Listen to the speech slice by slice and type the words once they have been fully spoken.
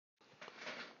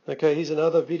Okay, here's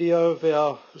another video of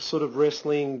our sort of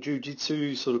wrestling, Jiu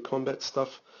Jitsu sort of combat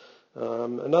stuff.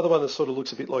 Another one that sort of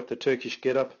looks a bit like the Turkish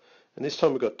Get Up, and this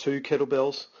time we've got 2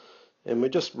 kettlebells, and we're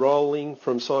just rolling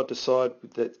from side to side,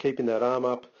 with that, keeping that arm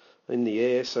up in the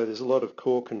air, so there's a lot of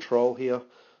core control here.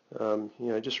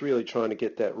 Just really trying to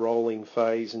get that rolling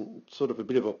phase and sort of a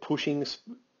bit of a pushing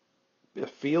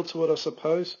feel to it, I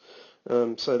suppose.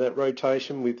 So that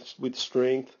rotation with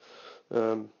strength.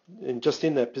 And just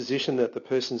in that position that the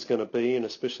person's going to be in,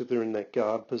 especially if they're in that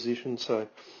guard position. So,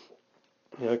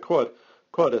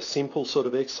 quite a simple sort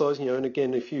of exercise. And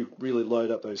again, if you really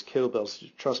load up those kettlebells,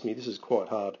 trust me, this is quite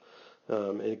hard.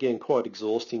 And again, quite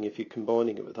exhausting if you're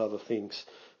combining it with other things,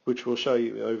 which we'll show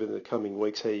you over the coming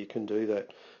weeks how you can do that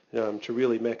to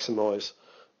really maximise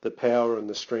the power and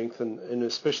the strength and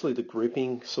especially the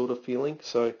gripping sort of feeling.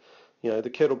 So, the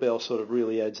kettlebell sort of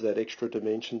really adds that extra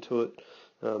dimension to it.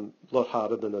 A lot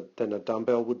harder than a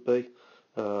dumbbell would be.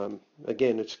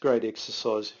 Again, it's great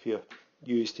exercise if you're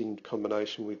used in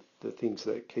combination with the things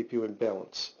that keep you in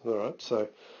balance. All right, so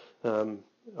I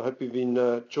hope you've been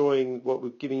enjoying what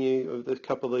we've given you of the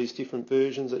couple of these different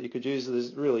versions that you could use.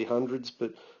 There's really hundreds,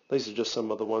 but these are just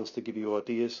some of the ones to give you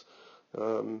ideas.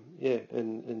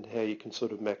 And how you can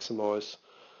sort of maximise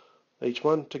each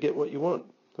one to get what you want.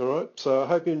 All right, so I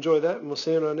hope you enjoy that, and we'll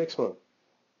see you on our next one.